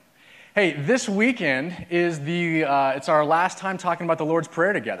Hey, this weekend is it's our last time talking about the Lord's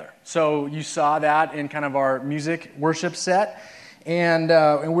Prayer together. So you saw that in kind of our music worship set, and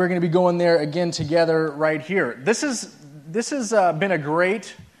we're going to be going there again together right here. This has been a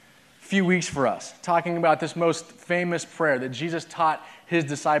great few weeks for us, talking about this most famous prayer that Jesus taught his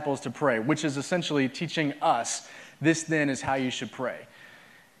disciples to pray, which is essentially teaching us, this then is how you should pray.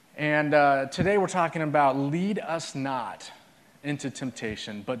 And today we're talking about lead us not into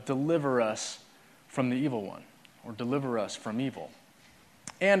temptation, but deliver us from the evil one, or deliver us from evil.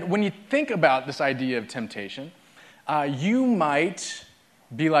 And when you think about this idea of temptation, you might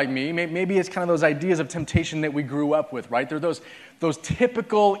be like me. Maybe it's kind of those ideas of temptation that we grew up with, right? They're those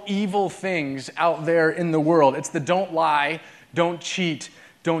typical evil things out there in the world. It's the don't lie, don't cheat,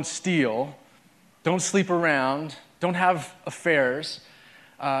 don't steal, don't sleep around, don't have affairs,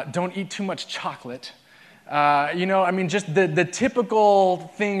 don't eat too much chocolate. Just the typical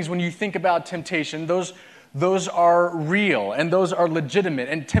things when you think about temptation, those are real and those are legitimate.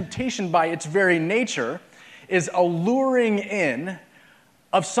 And temptation by its very nature is a luring in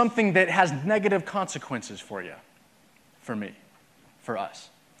of something that has negative consequences for you, for me, for us.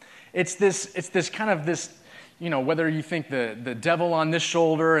 It's this kind of this, whether you think the devil on this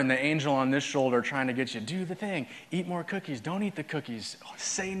shoulder and the angel on this shoulder trying to get you, do the thing, eat more cookies, don't eat the cookies,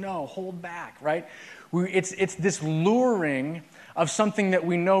 say no, hold back, right? It's this luring of something that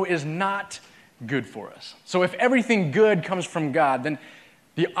we know is not good for us. So if everything good comes from God, then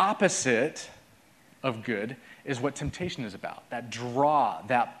the opposite of good is what temptation is about, that draw,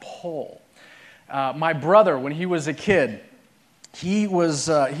 that pull. My brother, when he was a kid, he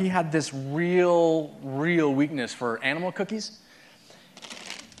had this real weakness for animal cookies.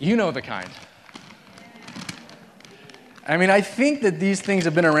 You know the kind. I think that these things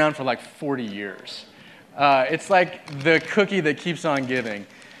have been around for like 40 years. It's like the cookie that keeps on giving.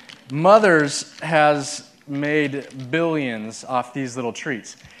 Mother's has made billions off these little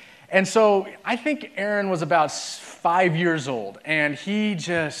treats. And so I think Aaron was about 5 years old, and he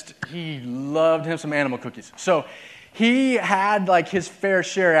loved him some animal cookies. So he had like his fair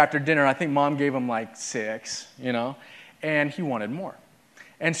share after dinner. I think mom gave him like 6, and he wanted more.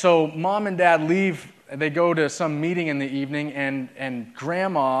 And so mom and dad leave. They go to some meeting in the evening, and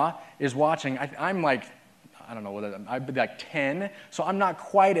grandma is watching. I'm like, I don't know whether I'd be like 10, so I'm not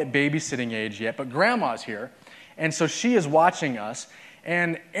quite at babysitting age yet, but grandma's here. And so she is watching us,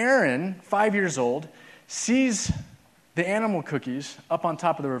 and Aaron, 5 years old, sees the animal cookies up on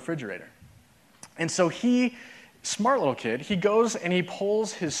top of the refrigerator. And so he, smart little kid, he goes and he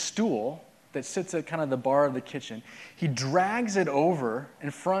pulls his stool that sits at kind of the bar of the kitchen. He drags it over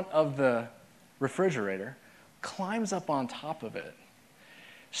in front of the refrigerator, climbs up on top of it,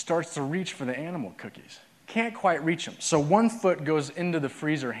 starts to reach for the animal cookies. Can't quite reach them. So one foot goes into the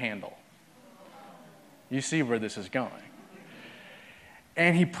freezer handle. You see where this is going.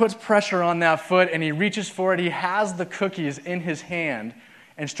 And he puts pressure on that foot, and he reaches for it. He has the cookies in his hand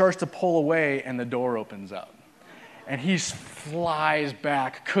and starts to pull away, and the door opens up. And he flies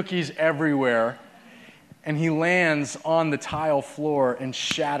back, cookies everywhere, and he lands on the tile floor and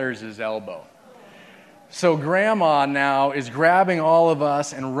shatters his elbow. So grandma now is grabbing all of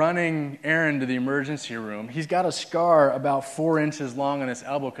us and running Aaron to the emergency room. He's got a scar about 4 inches long on his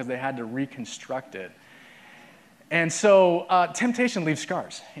elbow because they had to reconstruct it. And so temptation leaves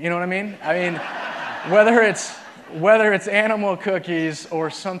scars. You know what I mean? Whether it's animal cookies or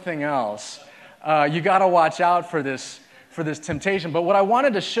something else, you got to watch out for this temptation. But what I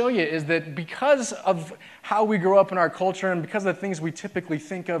wanted to show you is that because of how we grow up in our culture and because of the things we typically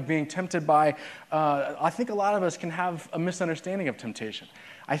think of being tempted by, I think a lot of us can have a misunderstanding of temptation.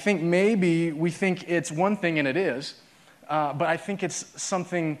 I think maybe we think it's one thing, and it is, but I think it's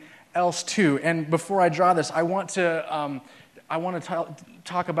something else too. And before I draw this, I want to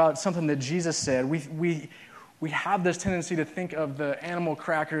talk about something that Jesus said. We have this tendency to think of the animal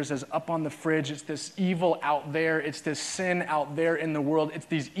crackers as up on the fridge. It's this evil out there. It's this sin out there in the world. It's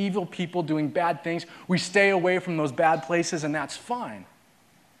these evil people doing bad things. We stay away from those bad places, and that's fine.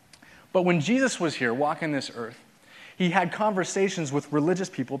 But when Jesus was here walking this earth, he had conversations with religious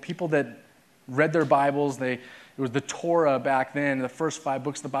people that read their Bibles. It was the Torah back then, the first 5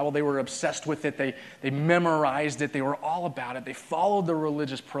 books of the Bible. They were obsessed with it. They memorized it. They were all about it. They followed the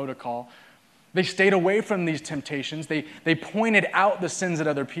religious protocol. They stayed away from these temptations. They pointed out the sins at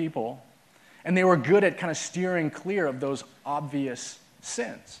other people, and they were good at kind of steering clear of those obvious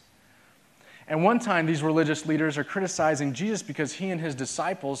sins. And one time, these religious leaders are criticizing Jesus because he and his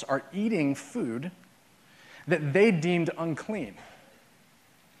disciples are eating food that they deemed unclean.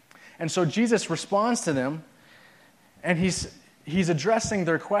 And so Jesus responds to them, and he's addressing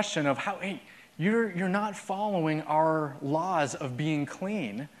their question of how, hey, you're not following our laws of being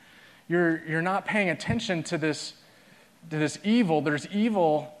clean. You're not paying attention to this evil. There's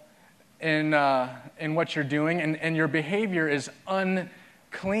evil in what you're doing, and your behavior is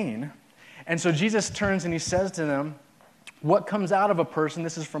unclean. And so Jesus turns and he says to them, what comes out of a person,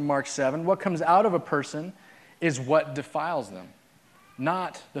 this is from Mark 7, what comes out of a person is what defiles them,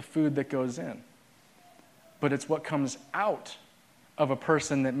 not the food that goes in, but it's what comes out of a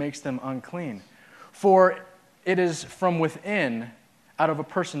person that makes them unclean. For it is from within, out of a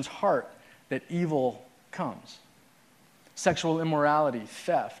person's heart, that evil comes. Sexual immorality,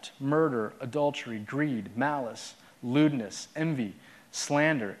 theft, murder, adultery, greed, malice, lewdness, envy,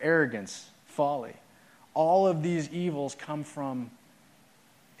 slander, arrogance, folly. All of these evils come from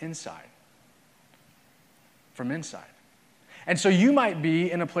inside. From inside. And so you might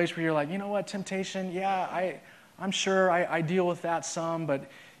be in a place where you're like, you know what, temptation, yeah, I'm sure I deal with that some, but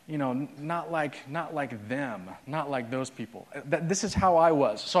not like them, not like those people. This is how I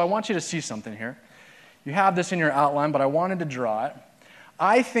was. So I want you to see something here. You have this in your outline, but I wanted to draw it.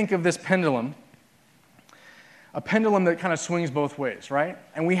 I think of this pendulum, a pendulum that kind of swings both ways, right?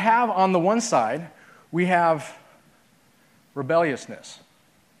 And we have on the one side, we have rebelliousness.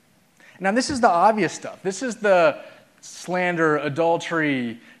 Now this is the obvious stuff. This is the slander,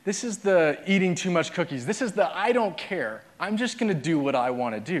 adultery. This is the eating too much cookies. This is the I don't care. I'm just going to do what I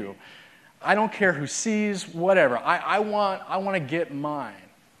want to do. I don't care who sees, whatever. I want to get mine.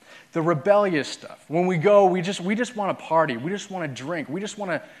 The rebellious stuff. When we go, we just want to party. We just want to drink. We just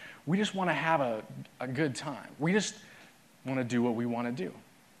want to have a good time. We just want to do what we want to do.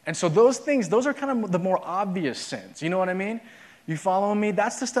 And so those things, those are kind of the more obvious sins. You know what I mean? You following me?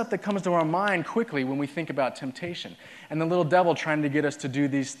 That's the stuff that comes to our mind quickly when we think about temptation. And the little devil trying to get us to do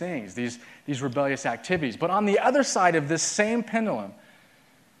these things, these rebellious activities. But on the other side of this same pendulum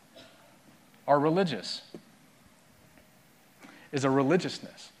are religious. Is a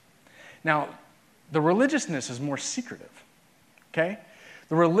religiousness. Now, the religiousness is more secretive. Okay?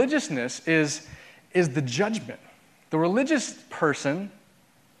 The religiousness is the judgment. The religious person,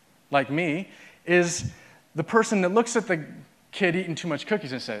 like me, is the person that looks at the kid eating too much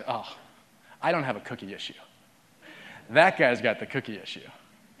cookies and says, oh, I don't have a cookie issue. That guy's got the cookie issue,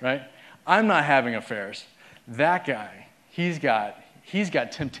 right? I'm not having affairs. That guy, he's got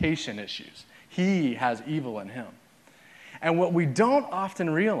temptation issues. He has evil in him. And what we don't often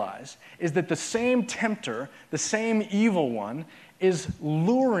realize is that the same tempter, the same evil one, is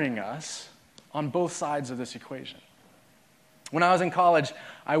luring us on both sides of this equation. When I was in college,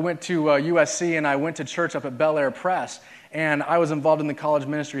 I went to USC and I went to church up at Bel Air Press, and I was involved in the college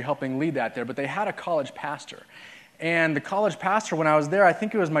ministry helping lead that there, but they had a college pastor. And the college pastor, when I was there, I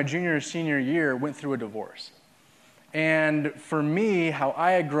think it was my junior or senior year, went through a divorce. And for me, how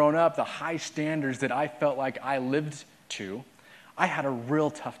I had grown up, the high standards that I felt like I lived to, I had a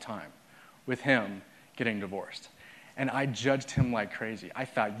real tough time with him getting divorced. And I judged him like crazy. I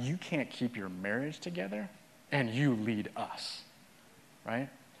thought, you can't keep your marriage together, and you lead us, right?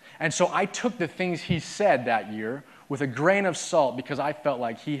 And so I took the things he said that year with a grain of salt because I felt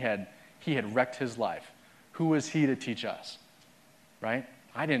like he had wrecked his life. Who was he to teach us, right?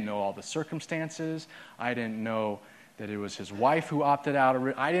 I didn't know all the circumstances. I didn't know that it was his wife who opted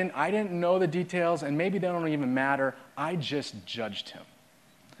out. I didn't know the details, and maybe they don't even matter. I just judged him.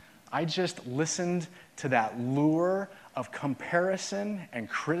 I just listened to that lure of comparison and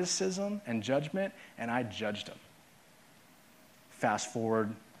criticism and judgment, and I judged him. Fast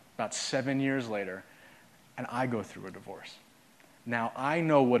forward about 7 years later, and I go through a divorce. Now, I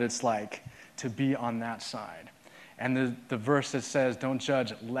know what it's like to be on that side. And the verse that says, don't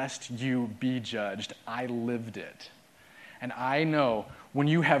judge lest you be judged, I lived it. And I know when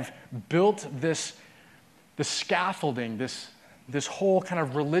you have built the scaffolding, this whole kind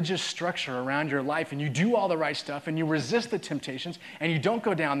of religious structure around your life, and you do all the right stuff, and you resist the temptations, and you don't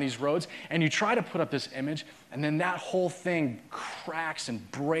go down these roads, and you try to put up this image, and then that whole thing cracks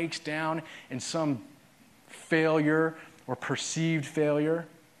and breaks down in some failure or perceived failure,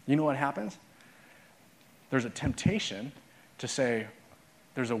 you know what happens? There's a temptation to say,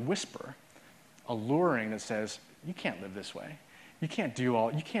 there's a whisper, a luring that says, you can't live this way. You can't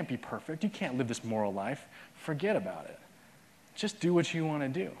be perfect. You can't live this moral life. Forget about it. Just do what you want to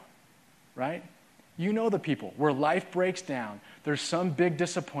do, right? You know the people where life breaks down. There's some big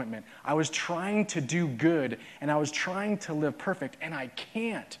disappointment. I was trying to do good, and I was trying to live perfect, and I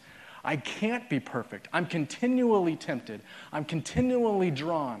can't. I can't be perfect. I'm continually tempted. I'm continually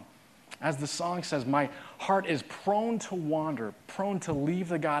drawn. As the song says, my heart is prone to wander, prone to leave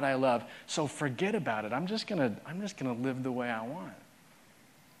the God I love. So forget about it. I'm just gonna live the way I want.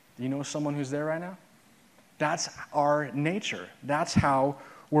 Do you know someone who's there right now? That's our nature. That's how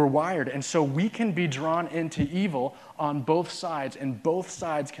we're wired. And so we can be drawn into evil on both sides, and both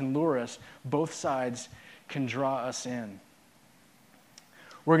sides can lure us. Both sides can draw us in.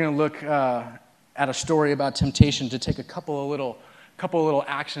 We're going to look at a story about temptation to take a couple of little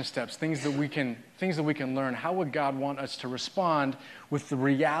action steps, things that we can learn. How would God want us to respond with the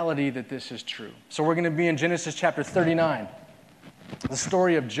reality that this is true? So we're going to be in Genesis chapter 39, the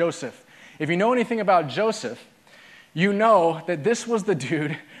story of Joseph. If you know anything about Joseph, you know that this was the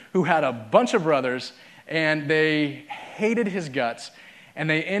dude who had a bunch of brothers, and they hated his guts, and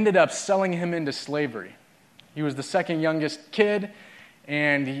they ended up selling him into slavery. He was the second youngest kid,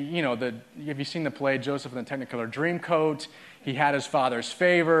 and have you seen the play Joseph and the Technicolor Dreamcoat? He had his father's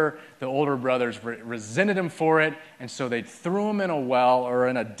favor. The older brothers resented him for it, and so they threw him in a well or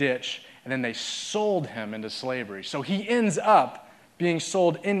in a ditch, and then they sold him into slavery. So he ends up being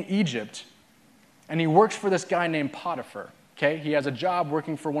sold in Egypt, and he works for this guy named Potiphar. Okay? He has a job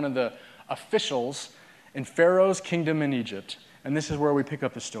working for one of the officials in Pharaoh's kingdom in Egypt, and this is where we pick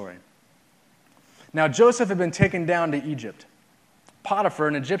up the story. Now, Joseph had been taken down to Egypt. Potiphar,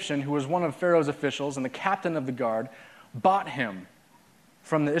 an Egyptian who was one of Pharaoh's officials and the captain of the guard, bought him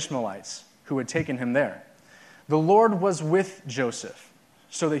from the Ishmaelites who had taken him there. The Lord was with Joseph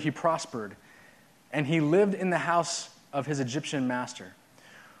so that he prospered, and he lived in the house of his Egyptian master.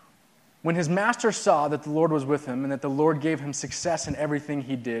 When his master saw that the Lord was with him and that the Lord gave him success in everything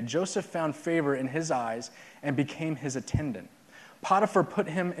he did, Joseph found favor in his eyes and became his attendant. Potiphar put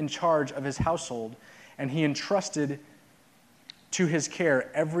him in charge of his household, and he entrusted to his care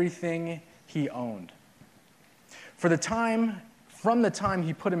everything he owned. From the time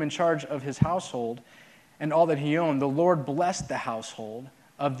he put him in charge of his household and all that he owned, the Lord blessed the household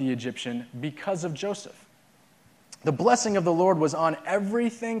of the Egyptian because of Joseph. The blessing of the Lord was on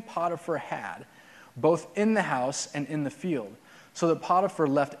everything Potiphar had, both in the house and in the field, so that Potiphar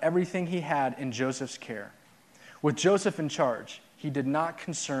left everything he had in Joseph's care. With Joseph in charge, he did not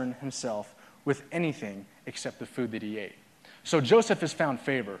concern himself with anything except the food that he ate. So Joseph has found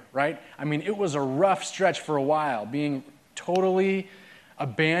favor, right? I mean, it was a rough stretch for a while, being totally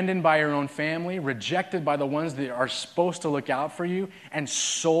abandoned by your own family, rejected by the ones that are supposed to look out for you, and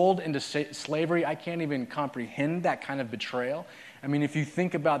sold into slavery. I can't even comprehend that kind of betrayal. I mean, if you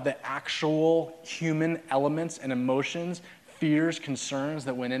think about the actual human elements and emotions, fears, concerns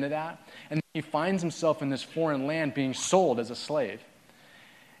that went into that, and he finds himself in this foreign land being sold as a slave.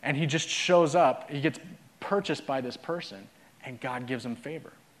 And he just shows up, he gets purchased by this person, and God gives him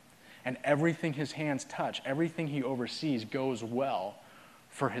favor. And everything his hands touch, everything he oversees goes well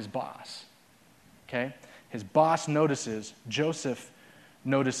for his boss. Okay? His boss notices, Joseph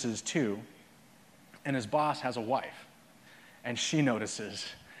notices too, and his boss has a wife, and she notices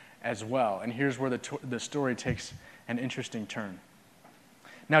as well. And here's where the story takes an interesting turn.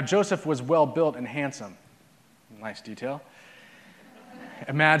 Now, Joseph was well built and handsome. Nice detail.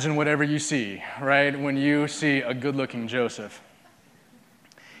 Imagine whatever you see, right? When you see a good-looking Joseph.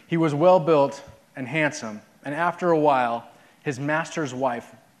 He was well built and handsome, and after a while, his master's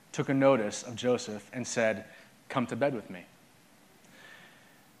wife took a notice of Joseph and said, "Come to bed with me."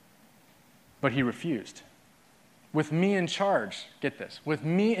 But he refused. "With me in charge," get this, "with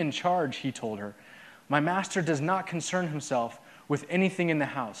me in charge," he told her, "my master does not concern himself with anything in the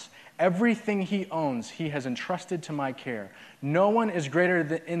house. Everything he owns, he has entrusted to my care. No one is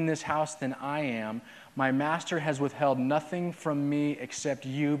greater in this house than I am. My master has withheld nothing from me except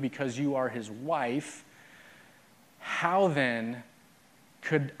you because you are his wife. How then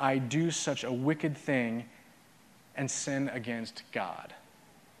could I do such a wicked thing and sin against God?"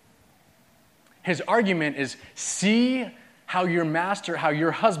 His argument is, see how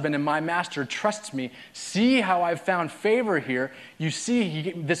your husband and my master trusts me. See how I've found favor here. You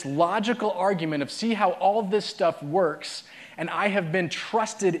see this logical argument of see how all this stuff works, and I have been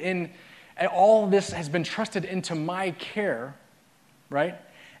trusted in, all this has been trusted into my care, right?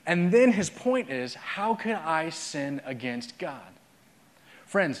 And then his point is, how can I sin against God?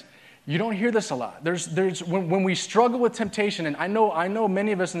 Friends, you don't hear this a lot. When we struggle with temptation, and I know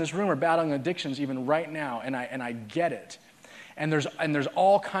many of us in this room are battling addictions even right now, and I get it. And there's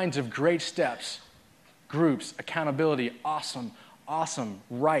all kinds of great steps, groups, accountability, awesome,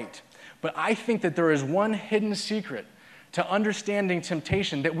 right. But I think that there is one hidden secret to understanding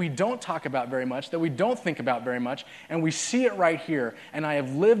temptation that we don't talk about very much, that we don't think about very much, and we see it right here, and I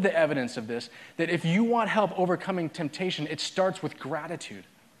have lived the evidence of this, that if you want help overcoming temptation, it starts with gratitude.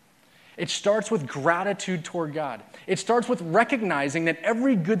 It starts with gratitude toward God. It starts with recognizing that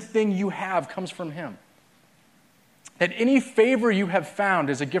every good thing you have comes from Him. That any favor you have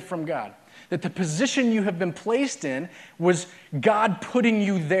found is a gift from God. That the position you have been placed in was God putting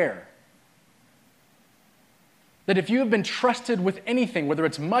you there. That if you have been trusted with anything, whether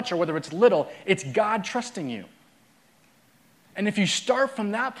it's much or whether it's little, it's God trusting you. And if you start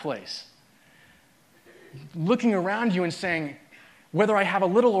from that place, looking around you and saying, whether I have a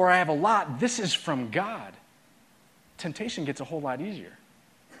little or I have a lot, this is from God, temptation gets a whole lot easier.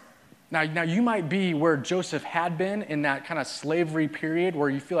 Now you might be where Joseph had been in that kind of slavery period where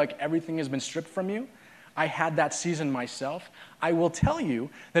you feel like everything has been stripped from you. I had that season myself. I will tell you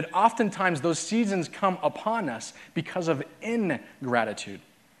that oftentimes those seasons come upon us because of ingratitude,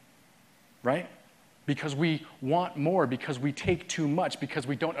 right? Because we want more, because we take too much, because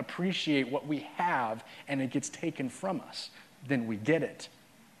we don't appreciate what we have and it gets taken from us. Then we get it.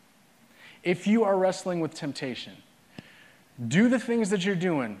 If you are wrestling with temptation, do the things that you're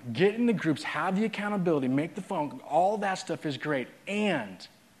doing. Get in the groups, have the accountability, make the phone. All that stuff is great. And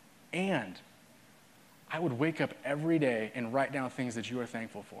I would wake up every day and write down things that you are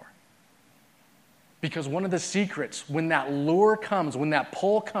thankful for. Because one of the secrets, when that lure comes, when that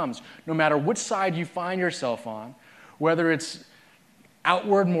pull comes, no matter which side you find yourself on, whether it's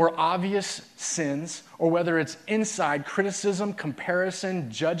outward, more obvious sins, or whether it's inside criticism, comparison,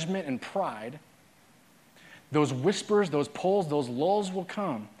 judgment, and pride, those whispers, those pulls, those lulls will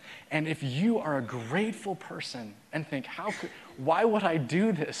come. And if you are a grateful person and think, why would I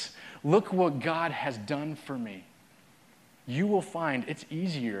do this? Look what God has done for me. You will find it's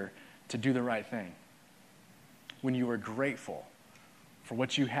easier to do the right thing when you are grateful for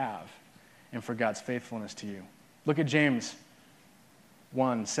what you have and for God's faithfulness to you. Look at James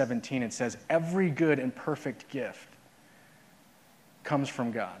 1:17. It says, every good and perfect gift comes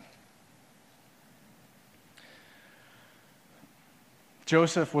from God.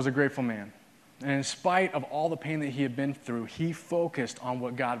 Joseph was a grateful man. And in spite of all the pain that he had been through, he focused on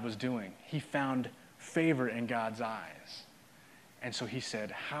what God was doing. He found favor in God's eyes. And so he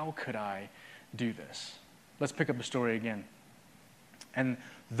said, how could I do this? Let's pick up the story again. And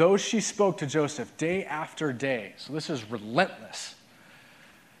though she spoke to Joseph day after day, so this is relentless,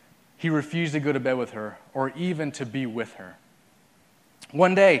 he refused to go to bed with her or even to be with her.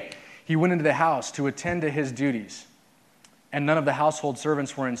 One day, he went into the house to attend to his duties, and none of the household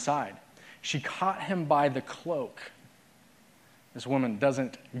servants were inside. She caught him by the cloak. This woman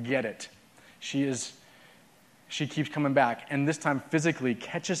doesn't get it. She keeps coming back, and this time physically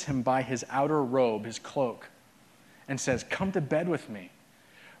catches him by his outer robe, his cloak, and says, come to bed with me.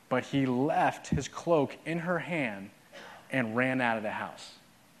 But he left his cloak in her hand and ran out of the house.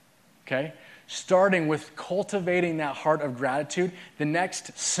 Okay? Starting with cultivating that heart of gratitude, the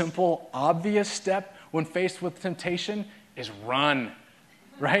next simple, obvious step when faced with temptation is run,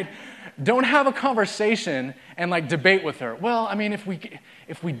 right? Don't have a conversation and debate with her. Well, I mean, if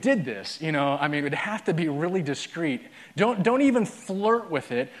we did this, it'd have to be really discreet. Don't even flirt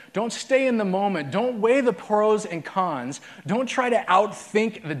with it. Don't stay in the moment. Don't weigh the pros and cons. Don't try to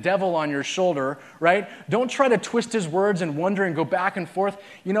outthink the devil on your shoulder, right? Don't try to twist his words and wonder and go back and forth.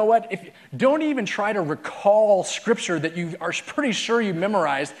 You know what? Don't even try to recall scripture that you are pretty sure you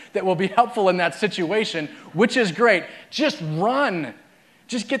memorized that will be helpful in that situation, which is great. Just run.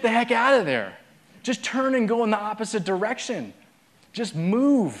 Just get the heck out of there. Just turn and go in the opposite direction. Just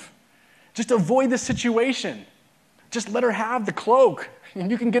move. Just avoid the situation. Just let her have the cloak,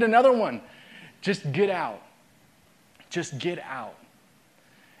 and you can get another one. Just get out. Just get out.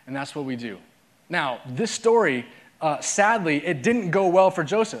 And that's what we do. Now, this story, sadly, it didn't go well for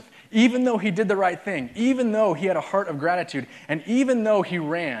Joseph. Even though he did the right thing, even though he had a heart of gratitude, and even though he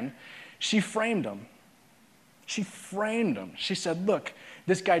ran, she framed him. She framed him. She said, look,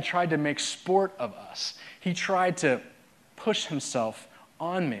 this guy tried to make sport of us. He tried to push himself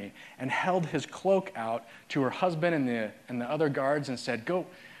on me and held his cloak out to her husband and the other guards and said, go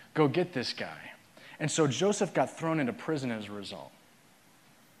get this guy. And so Joseph got thrown into prison as a result.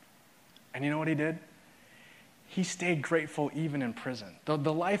 And you know what he did? He stayed grateful even in prison. The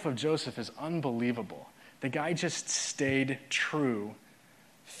life of Joseph is unbelievable. The guy just stayed true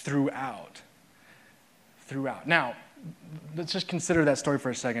throughout. Now, let's just consider that story for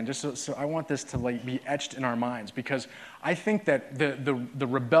a second. Just so I want this to be etched in our minds, because I think that the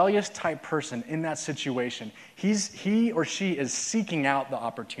rebellious type person in that situation, he or she is seeking out the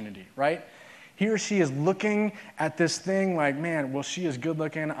opportunity, right? He or she is looking at this thing like, man, well, she is good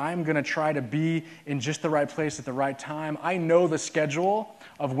looking. I'm going to try to be in just the right place at the right time. I know the schedule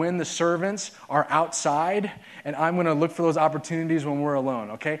of when the servants are outside, and I'm going to look for those opportunities when we're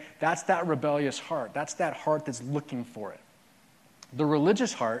alone, okay? That's that rebellious heart. That's that heart that's looking for it. The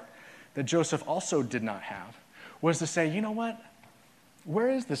religious heart that Joseph also did not have was to say, you know what?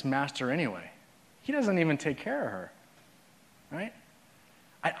 Where is this master anyway? He doesn't even take care of her, right?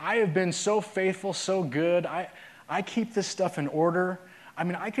 I have been so faithful, so good. I keep this stuff in order. I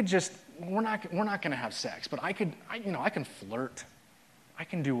mean, I could just, we're not going to have sex, but I can flirt. I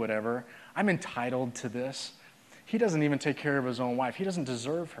can do whatever. I'm entitled to this. He doesn't even take care of his own wife. He doesn't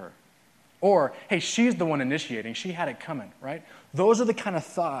deserve her. Or, hey, she's the one initiating. She had it coming, right? Those are the kind of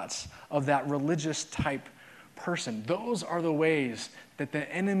thoughts of that religious type person. Those are the ways that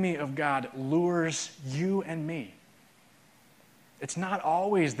the enemy of God lures you and me. It's not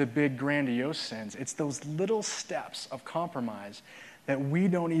always the big grandiose sins. It's those little steps of compromise that we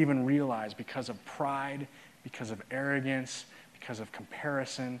don't even realize because of pride, because of arrogance, because of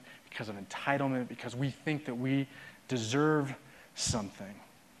comparison, because of entitlement, because we think that we deserve something.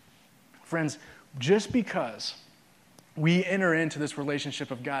 Friends, just because we enter into this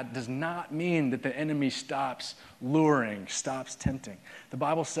relationship of God does not mean that the enemy stops luring, stops tempting. The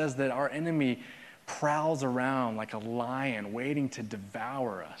Bible says that our enemy prowls around like a lion waiting to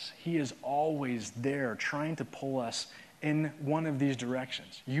devour us. He is always there trying to pull us in one of these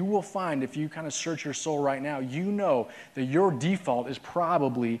directions. You will find, if you kind of search your soul right now, you know that your default is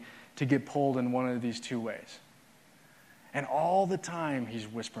probably to get pulled in one of these two ways. And all the time he's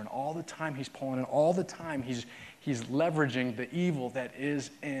whispering, all the time he's pulling, and all the time he's leveraging the evil that is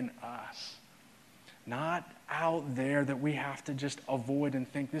in us. Not out there that we have to just avoid and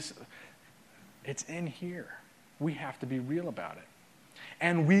think this. It's in here. We have to be real about it.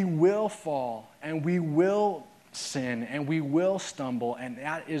 And we will fall, and we will sin, and we will stumble, and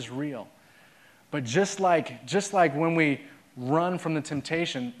that is real. But just like when we run from the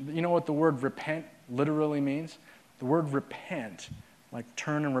temptation, you know what the word repent literally means? The word repent, like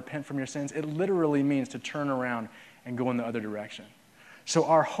turn and repent from your sins, it literally means to turn around and go in the other direction. So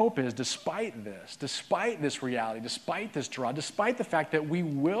our hope is, despite this reality, despite this draw, despite the fact that we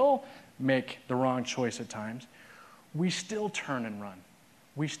will make the wrong choice at times, we still turn and run.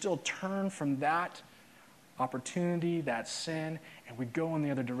 We still turn from that opportunity, that sin, and we go in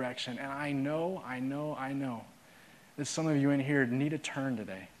the other direction. And I know that some of you in here need a turn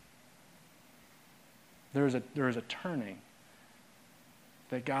today. There is a turning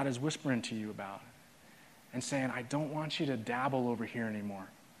that God is whispering to you about and saying, I don't want you to dabble over here anymore.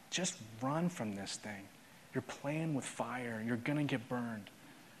 Just run from this thing. You're playing with fire. You're going to get burned.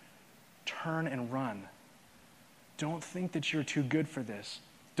 Turn and run. Don't think that you're too good for this.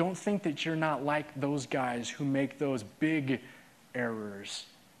 Don't think that you're not like those guys who make those big errors.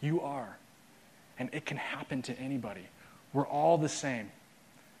 You are. And it can happen to anybody. We're all the same.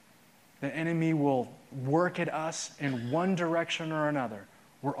 The enemy will work at us in one direction or another.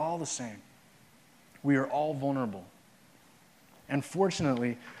 We're all the same. We are all vulnerable. And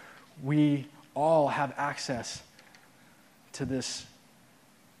fortunately, we all have access to this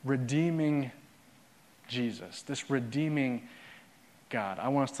redeeming Jesus, this redeeming God. I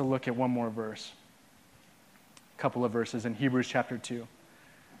want us to look at one more verse, a couple of verses in Hebrews chapter 2.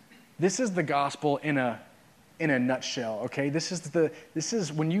 This is the gospel in a nutshell, okay? This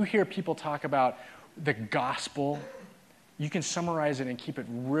is when you hear people talk about the gospel, you can summarize it and keep it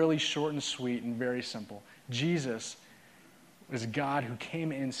really short and sweet and very simple. Jesus is God who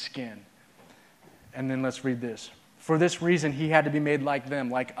came in skin. And then let's read this. For this reason, he had to be made like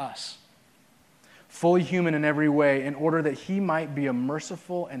them, like us, fully human in every way, in order that he might be a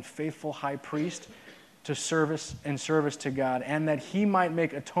merciful and faithful high priest to service to God, and that he might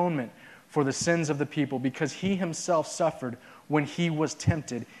make atonement for the sins of the people, because he himself suffered when he was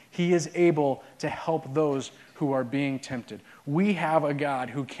tempted. He is able to help those who are being tempted. We have a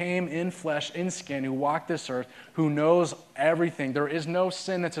God who came in flesh, in skin, who walked this earth, who knows everything. There is no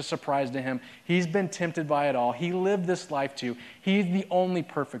sin that's a surprise to him. He's been tempted by it all. He lived this life too. He's the only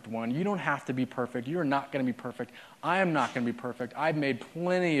perfect one. You don't have to be perfect. You're not going to be perfect. I am not going to be perfect. I've made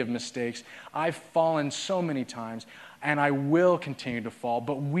plenty of mistakes. I've fallen so many times, and I will continue to fall.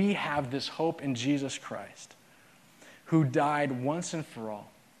 But we have this hope in Jesus Christ, who died once and for all.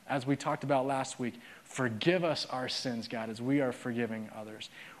 As we talked about last week, forgive us our sins, God, as we are forgiving others.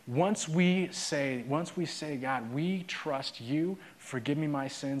 Once we say, God, we trust you, forgive me my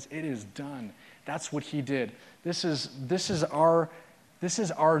sins, it is done. That's what he did. This is our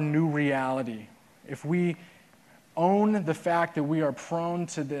new reality. If we Own the fact that we are prone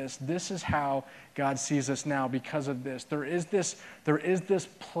to this. This is how God sees us now because of this. There is this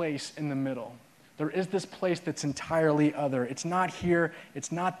place in the middle. There is this place that's entirely other. It's not here,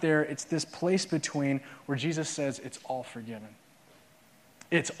 it's not there, it's this place between where Jesus says it's all forgiven.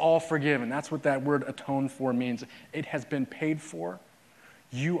 It's all forgiven. That's what that word atone for means. It has been paid for.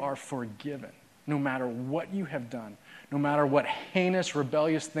 You are forgiven, no matter what you have done, no matter what heinous,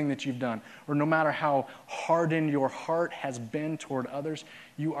 rebellious thing that you've done, or no matter how hardened your heart has been toward others,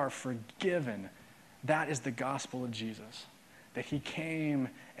 you are forgiven. That is the gospel of Jesus, that he came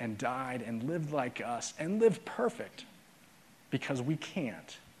and died and lived like us and lived perfect because we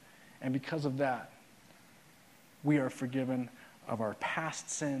can't. And because of that, we are forgiven of our past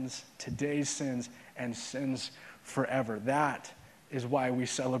sins, today's sins, and sins forever. That is why we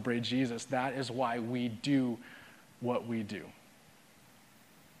celebrate Jesus. That is why we do what we do.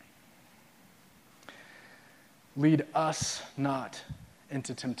 Lead us not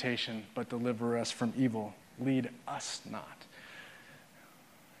into temptation, but deliver us from evil. Lead us not.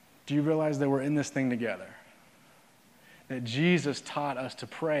 Do you realize that we're in this thing together? That Jesus taught us to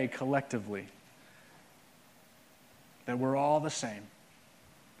pray collectively. That we're all the same.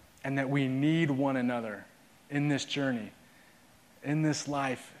 And that we need one another in this journey, in this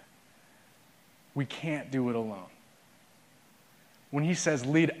life. We can't do it alone. When he says,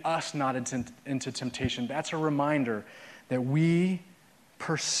 lead us not into temptation, that's a reminder that we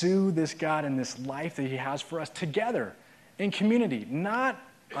pursue this God and this life that he has for us together, in community, not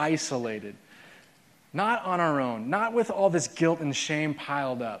isolated, not on our own, not with all this guilt and shame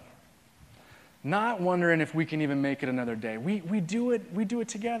piled up, not wondering if we can even make it another day. We do it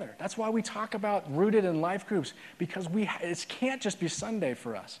together. That's why we talk about rooted in life groups, because it can't just be Sunday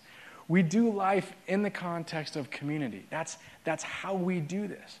for us. We do life in the context of community. That's how we do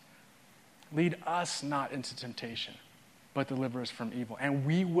this. Lead us not into temptation, but deliver us from evil. And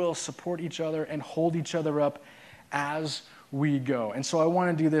we will support each other and hold each other up as we go. And so I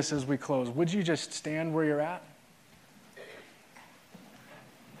want to do this as we close. Would you just stand where you're at?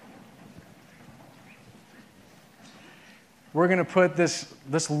 We're going to put this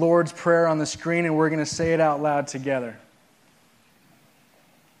Lord's Prayer on the screen, and we're going to say it out loud together.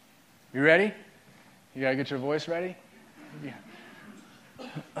 You ready? You got to get your voice ready? Yeah.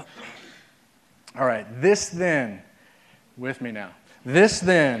 All right. This then, with me now. This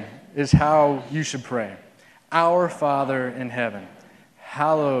then is how you should pray. Our Father in heaven,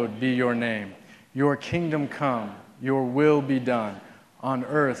 hallowed be your name. Your kingdom come, your will be done, on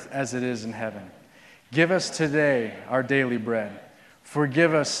earth as it is in heaven. Give us today our daily bread.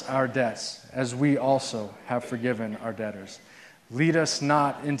 Forgive us our debts, as we also have forgiven our debtors. Lead us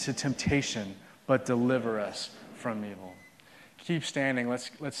not into temptation, but deliver us from evil. Keep standing.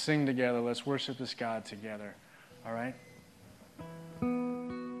 Let's sing together. Let's worship this God together. All right?